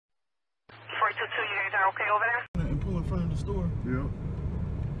222, you guys are okay over there? And pull in front of the store. Yep.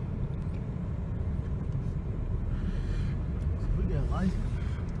 So we got license,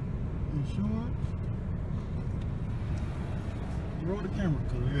 insurance. Roll the camera,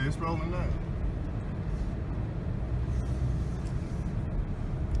 cuz. Yeah, it's rolling now.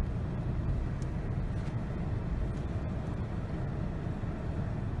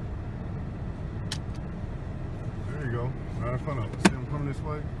 There you go. Right in front of us. See him coming this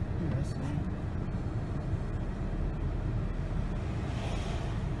way? Yeah, that's it.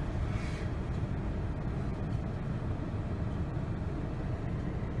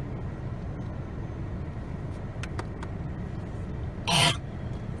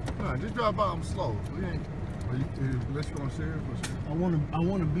 Nah, just drive by them slow. We ain't. Unless you want to share. I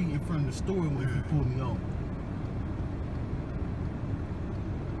wanna be in front of the store when you pull me over.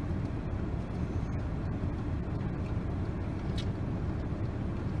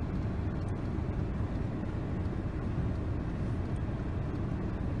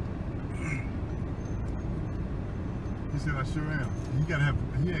 He said, I sure am. He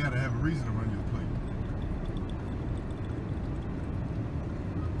gotta have a reason to run your plate.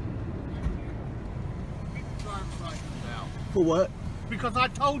 For what? Because I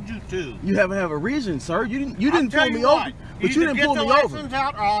told you to. You haven't have a reason, sir. You didn't pull me over. But you didn't pull me over. Get the license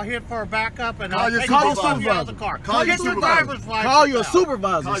out, or I'll hit for a backup, and I'll take you out of the car. Call your Get your driver's license. Call your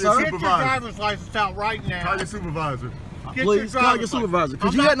supervisor, Call sir. your Get your supervisor. driver's license out right now. Call your supervisor. Get Please your call your driver's supervisor,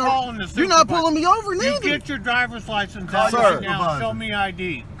 because license. you I'm had not no. calling the You're not supervisor. pulling me over You neither. get your driver's license Call out your right now. supervisor. Show me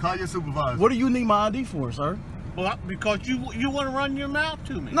ID. Call your supervisor. What do you need my ID for, sir? Well, because you want to run your mouth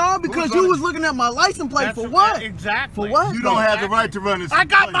to me. No, because you was looking at my license plate. That's for what? Exactly. For what? You don't have the right to run this. I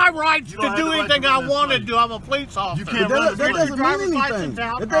got plate. my rights You to don't have do the right anything to I run this want to plate. do. I'm a police officer. You can't But run that this plate. doesn't mean driver's anything. license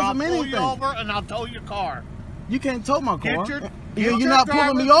out, That or I'll doesn't mean pull anything. you over and I'll tow your car. You can't tow my car. Get You're your not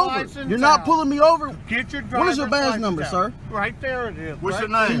pulling me driver's over. license You're not out. pulling me over. Get your driver's What is your badge license number, out. sir? Right there it is. What's right your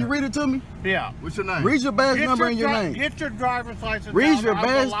name? Can you read it to me? Yeah. What's your name? Read your badge number and your name. Get your driver's license Read out, your or I'll go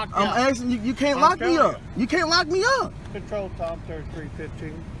badge. lock you I'm up. asking you. You can't I'm lock me telling up. You can't lock me up. Control Tom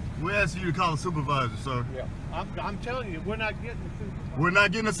 3315. We asked you to call a supervisor, sir. Yeah. I'm telling you, we're not getting the supervisor. We're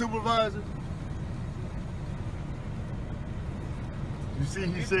not getting a supervisor. You see,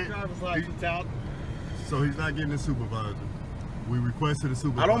 he Get said. your driver's license out. So he's not getting a supervisor. We requested a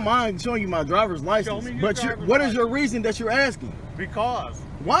supervisor. I don't mind showing you my driver's license, me your but driver's what is your license. reason that you're asking? Because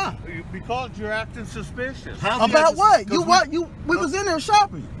Why? you're acting suspicious. How's he About acting- what? 'cause You what? You we was in there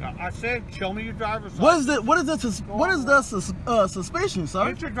shopping. I said, show me your driver's What is license. the suspicion, sir?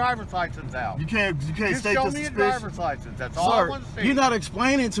 Get your driver's license out. You can't Just state show the me your suspicion. driver's license. That's all I Sir, want to see. you're not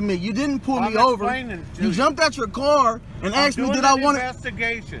explaining to me. You didn't pull I'm me over. explaining to You you. jumped out your car and asked me, did I want to?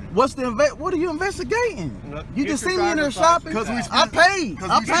 investigation. What's the what are you investigating? Look, You get just your see me in there driver's shopping. license out. I paid. Because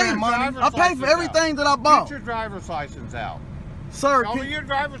I we spent paid. money. Driver's I paid for license everything that I Get bought. your driver's license out. Sir, Show me your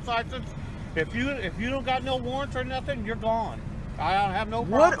driver's license. If you don't got no warrants or nothing, you're gone. I don't have no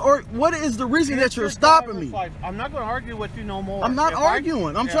problem. what is the reason Get that you're your stopping driver's me? license. I'm not going to argue with you no more. I'm not If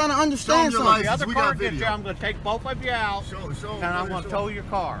arguing. I'm trying to understand Show me your something. The other We car got gets you, video. I'm going to take both of you out, Show and I'm going to tow your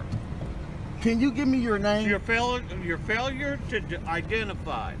car. Can you give me your name? Your failure to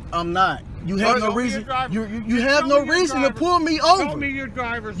identify. I'm not. You have no Show me reason. your driver- You have show no me your reason to driver's- pull me Show over. me your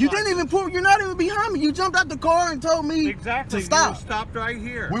driver's You license. didn't even pull. You're not even behind me. You jumped out the car and told me Exactly. to stop. You stopped right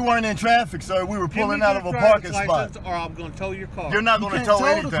here. We weren't in traffic, sir. We were Give me pulling out of your a driver's parking license, spot. or I'm going to tow your car. You're not You going to can't tow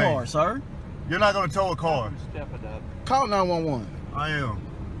tow anything. the car, sir. You're not going to tow a car. Step it up. Call 911 I am.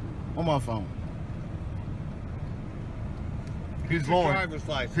 on my phone. He's Your Lawrence. driver's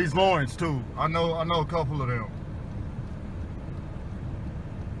license. He's Lawrence too. I know a couple of them.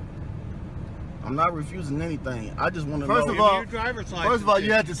 I'm not refusing anything. I just want to First know. of all, Your driver's license. First of all,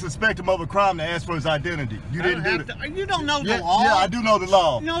 you had to suspect him of a crime to ask for his identity. You didn't do that. You don't know the Yeah, law. yeah, I do know the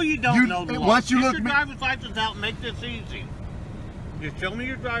law. No, you don't know the law. Once you Get look your me, driver's license out and make this easy. Just show me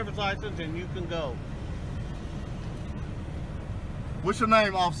your driver's license and you can go. what's your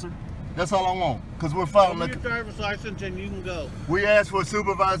name, officer? That's all I want, because we're Show following. me your driver's license and you can go. We asked for a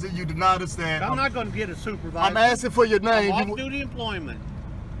supervisor. You denied us that. I'm not going to get a supervisor. I'm asking for your name. I'm off-duty employment.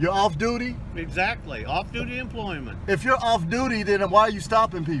 You're off duty? Exactly. Off-duty employment. If you're off duty, then why are you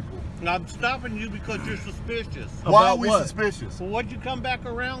stopping people? And I'm stopping you because you're suspicious. Why About are we what? suspicious? Well, what'd you come back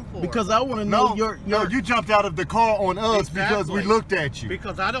around for? Because I want to know No, your. you jumped out of the car on us because we Exactly. looked at you.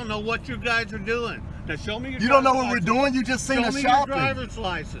 Because I don't know what you guys are doing. Now show me your You don't know driver's what we're license. doing. You just seen Show us me your shopping. driver's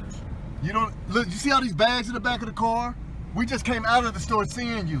license. You don't look. You see all these bags in the back of the car? We just came out of the store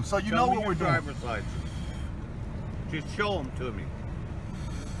seeing you, so you Show know me what your we're doing. driver's license. Just show them to me.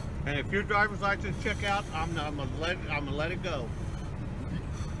 And if your driver's license check out, I'm gonna let it go.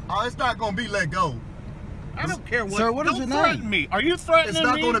 Oh, it's not gonna be let go. I don't care what. Sir, what is don't your threaten name? me. Are you threatening me? It's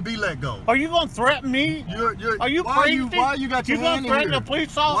not gonna be let go. Are you gonna threaten me? Are you crazy? Why you got your hand gonna in threaten here? a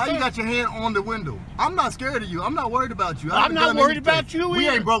police officer? Why you got your hand on the window? I'm not scared of you. I'm not worried about you. I'm not worried about you either. We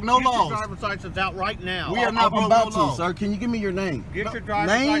ain't broke no Get laws. your driver's license out right now. We have not I'm broke about no to, laws. sir. Can you give me your name? Get your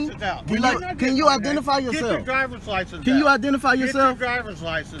driver's Name? license out. Can you identify yourself? Get your driver's license out. Can you identify yourself? Get your driver's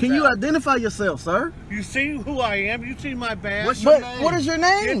license Can you out. identify yourself, sir? You see who I am? You see my badge? What's your But name? what is your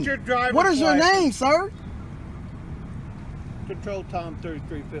name? Get your driver's What is your license. name, sir? Control Tom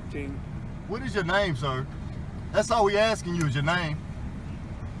 3315. What is your name, sir? That's all we asking you is your name.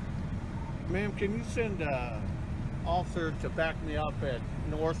 Ma'am, can you send officer to back me up at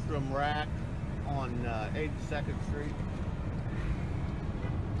Nordstrom Rack on 82nd Street?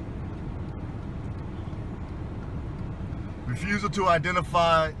 Refusal to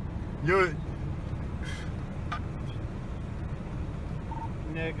identify your...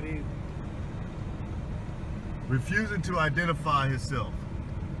 Negative. Refusing to identify himself.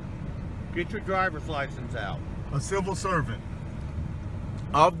 Get your driver's license out. A civil servant.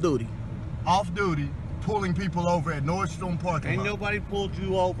 Off duty. Off duty, pulling people over at Nordstrom parking Ain't lot. nobody pulled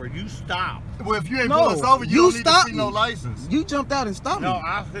you over. You stopped. Well, if you ain't No, pull us over, you don't need to stopped see no me. license. You jumped out and stopped No, me.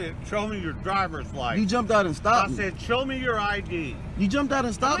 I said, show me your driver's license. You jumped out and stopped I me. said, show me your ID. You jumped out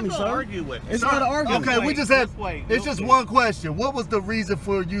and stopped I'm me, not sir. gonna argue with you. It's Sir, not an argument. Okay, we wait, just had. just wait, It's real just quick. one question. What was the reason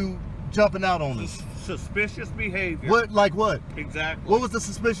for you jumping out on us? Suspicious behavior. What, like what? Exactly. What was the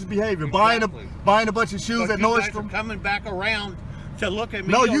suspicious behavior? Exactly. Buying a bunch of shoes But at you guys are Nordstrom? coming back around to look at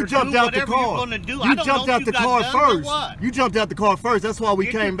me. No, or you do jumped out the whatever car. You're gonna do. You I don't jumped know out if the you got car guns or first. what. You jumped out the car first. That's why we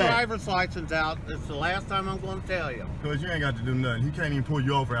Get came your back. driver's license out. It's the last time I'm going to tell you. Because you ain't got to do nothing. He can't even pull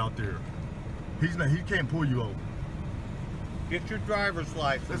you over out there. He's not. He can't pull you over. Get your driver's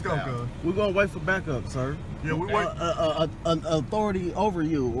license Let's go, out. cuz. We're gonna wait for backup, sir. Yeah, we wait. An authority over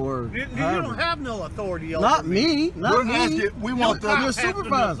you, or You however. don't have no authority over Not me. me. Not We're me. asking. We You want don't the. have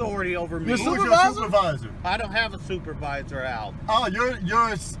supervisor. no authority over me. Your Who's your supervisor? supervisor? I don't have a supervisor out. Oh,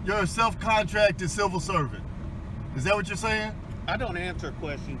 you're a self-contracted civil servant. Is that what you're saying? I don't answer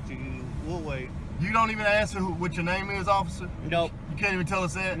questions to you. We'll wait. You don't even answer what your name is, officer? Nope. You can't even tell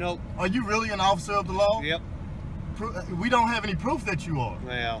us that? Nope. Are you really an officer of the law? Yep. We don't have any proof that you are.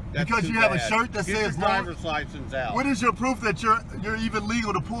 Well, that's Because too you have a bad. shirt that Get says your law. driver's license out. What is your proof that you're even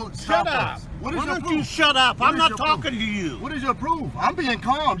legal to Shut stop up. us? What is Why your don't proof? you shut up? What I'm is not your talking proof? to you. What is your proof? I'm being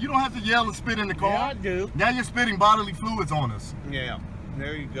calm. You don't have to yell and spit in the car. Yeah, I do. Now you're spitting bodily fluids on us. Yeah.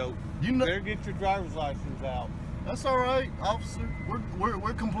 There you go. You know. Better get your driver's license out. That's all right, officer.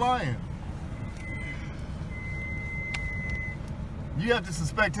 We're compliant. You have to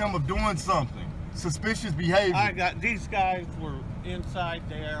suspect him of doing something. Suspicious behavior. I got these guys were inside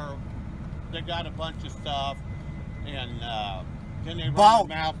there. They got a bunch of stuff, and then they run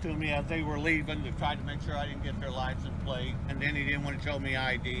their mouth to me as they were leaving to try to make sure I didn't get their license plate. And then he didn't want to show me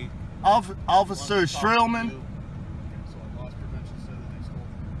ID. Officer Strelman.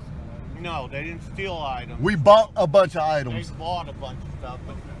 No, they didn't steal items. We bought a bunch of They items. bought a bunch of stuff,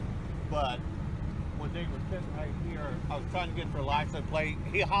 but when they were sitting right here, I was trying to get their license plate.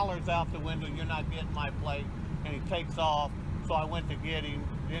 He hollers out the window, "You're not getting my plate," and he takes off. So I went to get him.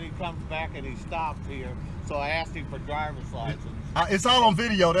 Then he comes back and he stops here. So I asked him for driver's license. It's all on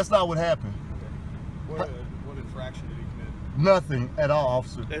video. That's not what happened. What infraction did he commit? Nothing at all,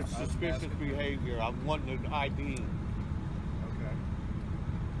 officer. It's suspicious behavior. I'm wanting an ID. Okay.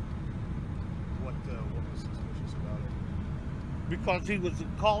 What was suspicious about it? Because he was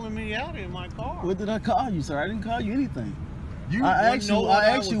calling me out in my car. What did I call you, sir? I didn't call you anything. You I asked you. know what I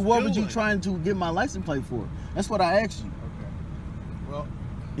I asked you, was what were you doing. trying to get my license plate for? That's what I asked you. Okay. Well,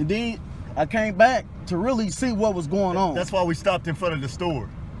 And then I came back to really see what was going on. That's why we stopped in front of the store.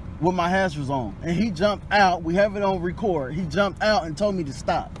 with my hazards on. And he jumped out. We have it on record. He jumped out and told me to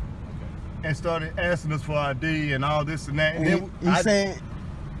stop. And started asking us for ID and all this and that. And And then he said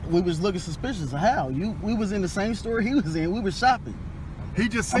we was looking suspicious. How? We was in the same store he was in. We was shopping. he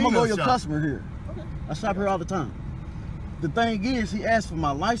just I'm seen a us loyal shop. customer here. I shop here all the time. The thing is, he asked for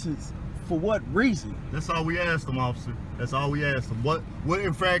my license. For what reason? That's all we asked him, officer. That's all we asked him. What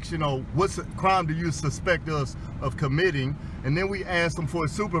infraction or what crime do you suspect us of committing? And then we asked him for a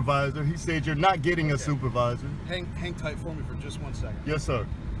supervisor. He said, you're not getting a supervisor. hang tight for me for just 1 second. Yes, sir.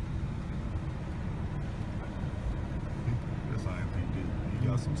 That's IMPD. He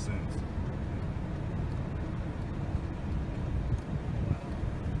got some sense.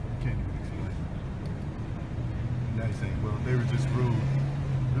 Can't even explain. Now he's saying, well, they were just rude.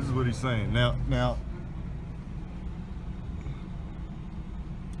 This is what he's saying. Now,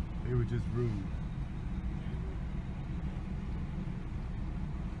 they were just rude.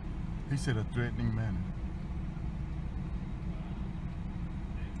 He said a threatening manner.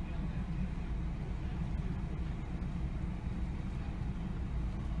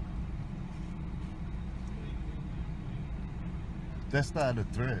 That's not a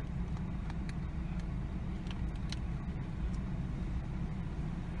threat.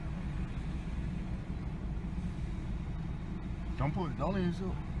 Don't even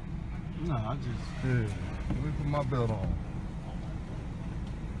shoot. No, I just. Yeah. Let me put my belt on.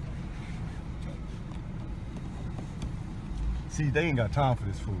 See, they ain't got time for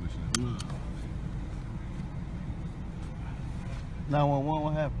this foolishness. 911,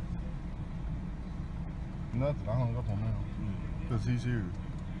 what happened? Nothing. I hung up on him. Because he's here.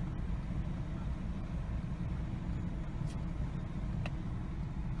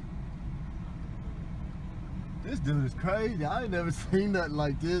 This dude is crazy. I ain't never seen nothing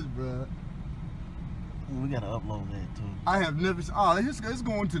like this, bro. We gotta upload that too. I have never seen. Oh, it's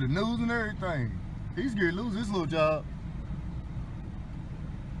going to the news and everything. He's getting to lose his little job.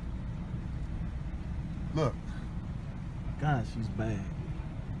 Look. God, she's bad.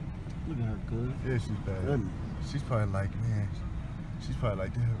 Look at her, cuz. Yeah, she's bad. Goodness. She's probably like, man, she's probably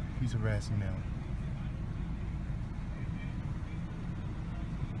like, damn, he's harassing now.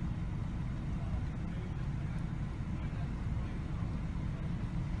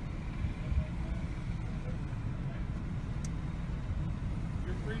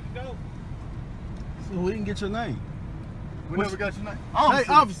 You're free to go. So we didn't get your name. We never got your name. Hey,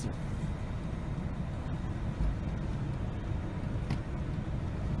 officer.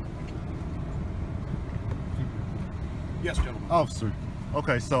 Yes, gentlemen. Officer.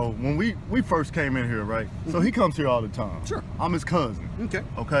 Okay, so when we first came in here, right? So he comes here all the time. Sure. I'm his cousin. Okay.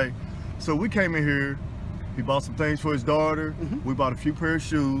 Okay. So we came in here. He bought some things for his daughter. We bought a few pair of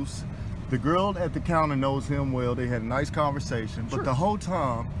shoes. The girl at the counter knows him well. They had a nice conversation. But Sure. the whole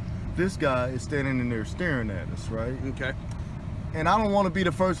time, this guy is standing in there staring at us, right? Okay. And I don't want to be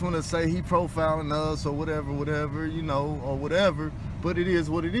the first one to say he profiling us or whatever, you know, or whatever. But it is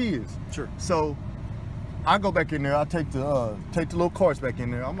what it is. Sure. So I go back in there. I take the little carts back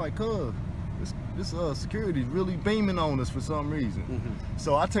in there. I'm like, cuz, this security's really beaming on us for some reason.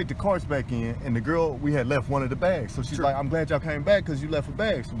 So I take the carts back in, and the girl, we had left one of the bags. So she's Sure. like, I'm glad y'all came back because you left a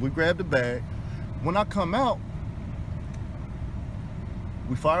bag. So we grabbed the bag. When I come out,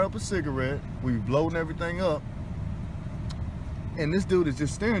 we fire up a cigarette. We loading everything up. And this dude is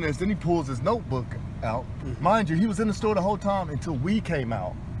just staring at us. Then he pulls his notebook out. Mind you, he was in the store the whole time until we came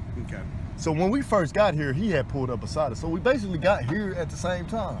out. Okay. So when we first got here, he had pulled up beside us. So we basically got here at the same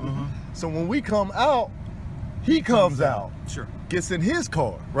time. So when we come out, he comes out, Sure. gets in his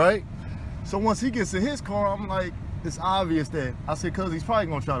car, right? So once he gets in his car, I'm like, it's obvious that, I said, cuz he's probably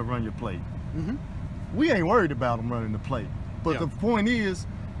gonna try to run your plate. We ain't worried about him running the plate. But Yeah. the point is,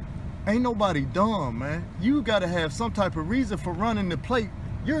 ain't nobody dumb, man. You gotta have some type of reason for running the plate.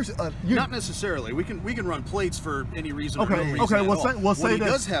 You're Not necessarily. We can run plates for any reason or Okay, no reason okay, at well, all. say- well, what say he this.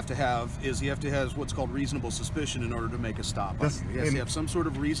 does have to have is he has what's called reasonable suspicion in order to make a stop on That's- you. He has and- to have some sort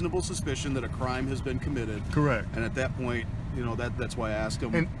of reasonable suspicion that a crime has been committed. Correct. And at that point, you know, that's why I asked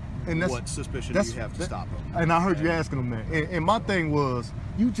him and that's, what suspicion do you have to stop him. And I heard you asking him that. And my thing was,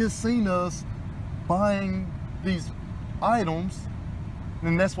 you just seen us buying these items,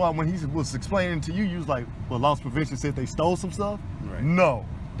 and that's why when he was explaining to you, you was like, well, loss prevention said they stole some stuff? Right. No,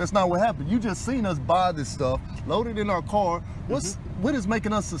 that's not what happened. You just seen us buy this stuff, load it in our car. What is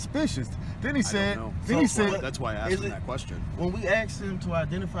making us suspicious? Then he said, I don't know. then he So, said, That's why I asked him that question. When we asked him to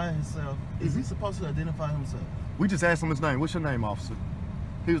identify himself, is he supposed to identify himself? we just asked him his name. What's your name, officer?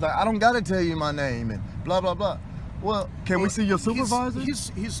 He was like, I don't gotta tell you my name and blah, blah, blah. Well, can we see your supervisor?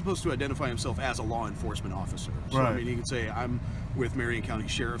 He's supposed to identify himself as a law enforcement officer. So I Right. mean, he can say, I'm with Marion County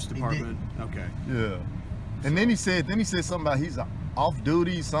Sheriff's Department. Okay. Yeah. And then he said something about he's off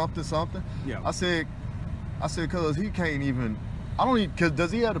duty, something. Yeah. I said, cuz he can't even, I don't even, cause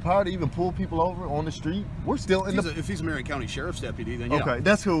does he have the power to even pull people over on the street? We're still in If he's a Marion County Sheriff's deputy, then yeah. Okay,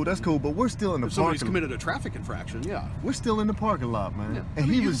 that's cool, but we're still in the If somebody's parking lot. committed a traffic infraction, yeah. We're still in the parking lot, man. Yeah. And I mean,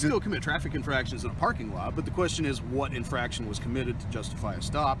 he you was can still just, commit traffic infractions in a parking lot, but the question is what infraction was committed to justify a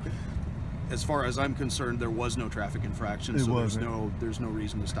stop. As far as I'm concerned, there was no traffic infraction, It so wasn't. there's no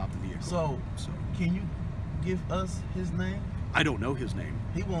reason to stop the vehicle. So, can you give us his name? I don't know his name.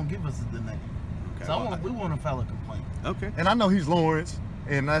 He won't give us the name. Okay. So we want to file a complaint. Okay. and I know he's Lawrence,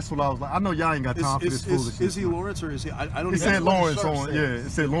 and that's what I was like, I know y'all ain't got time for this foolishness. Is he Lawrence or is he? I don't It even said know. Lawrence shirt on, says. yeah, it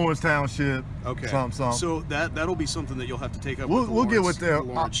said Lawrence Township, Okay. something. So that'll be something that you'll have to take up We'll- with the we'll get Lawrence, with them.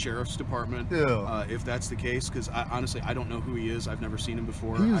 the Lawrence Sheriff's Department. Yeah. If that's the case, because honestly, I don't know who he is. I've never seen him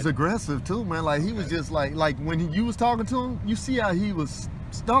before. He was aggressive too, man. Like he was just like when you was talking to him, you see how he was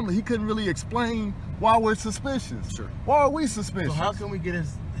stumbling. He couldn't really explain why we're suspicious. Sure. Why are we suspicious? So how can we get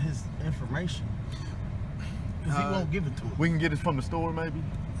his information? Because he won't give it to us. We can get it from the store, maybe.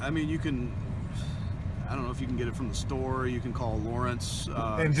 I mean, you can. I don't know if you can get it from the store. You can call Lawrence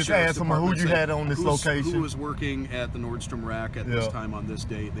and just Sheriff's ask them Department, who you had on this location. Who was working at the Nordstrom rack at this time on this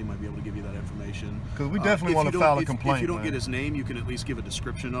date. They might be able to give you that information. Because we definitely want to file a complaint. If you don't get his name, you can at least give a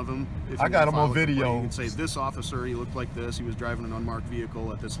description of him. I got him on video. You can say, this officer, he looked like this. He was driving an unmarked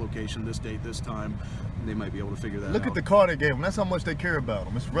vehicle at this location, this date, this time. And they might be able to figure that out. Look at the car they gave him. That's how much they care about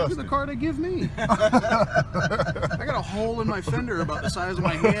him. It's rusted. Look at the car they give me. I got a hole in my fender about the size of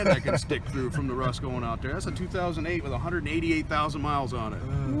my hand I can stick through from the rust going out there. That's a 2008 with 188,000 miles on it.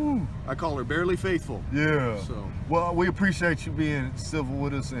 I call her barely faithful. Yeah. So. Well, we appreciate you being civil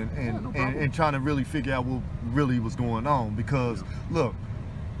with us and trying to really figure out what really was going on. Because look.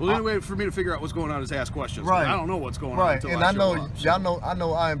 Well, the only way for me to figure out what's going on is ask questions. Right. I don't know what's going on. Right. Until And I know show up, y'all know. I know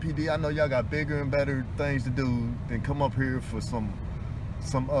IMPD. I know y'all got bigger and better things to do than come up here for some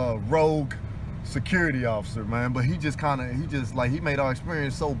rogue security officer, man. But he just he made our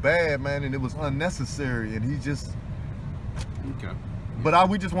experience so bad, man, and it was unnecessary. And he just. Okay. But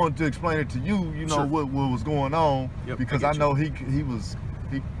we just wanted to explain it to you. You know Sure. what was going on, because I know he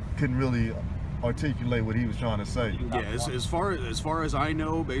couldn't really articulate what he was trying to say. Yeah, as far as I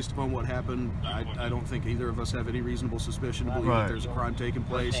know, based upon what happened, I don't think either of us have any reasonable suspicion to believe that there's a crime taking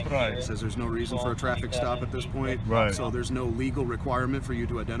place. Right. It says there's no reason for a traffic stop at this point. Right. So there's no legal requirement for you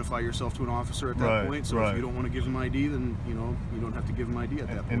to identify yourself to an officer at that point. So if you don't want to give him ID, then you don't have to give him ID at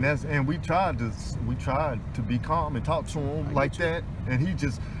that point. And we tried to be calm and talk to him like that, and he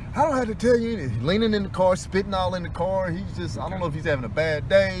just. I don't have to tell you anything. He's leaning in the car, spitting all in the car. He's just, I don't know if he's having a bad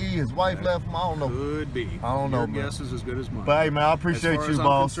day. His wife left him. I don't know. Could be. I don't know, man. Your guess is as good as mine. But hey, man, I appreciate you, as far as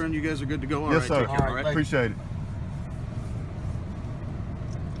I'm concerned, you guys are good to go. All yes, right, sir. take care, all right? Appreciate it.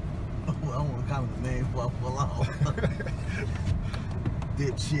 I don't want to call him the name. Well,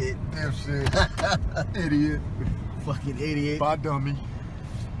 dipshit. Dipshit. Idiot. Fucking idiot. Bye, dummy.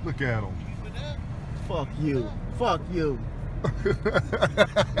 Look at him. Fuck you. Fuck you.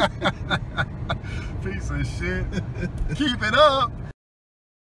 Piece of shit. Keep it up.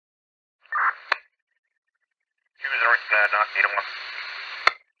 User, not need one.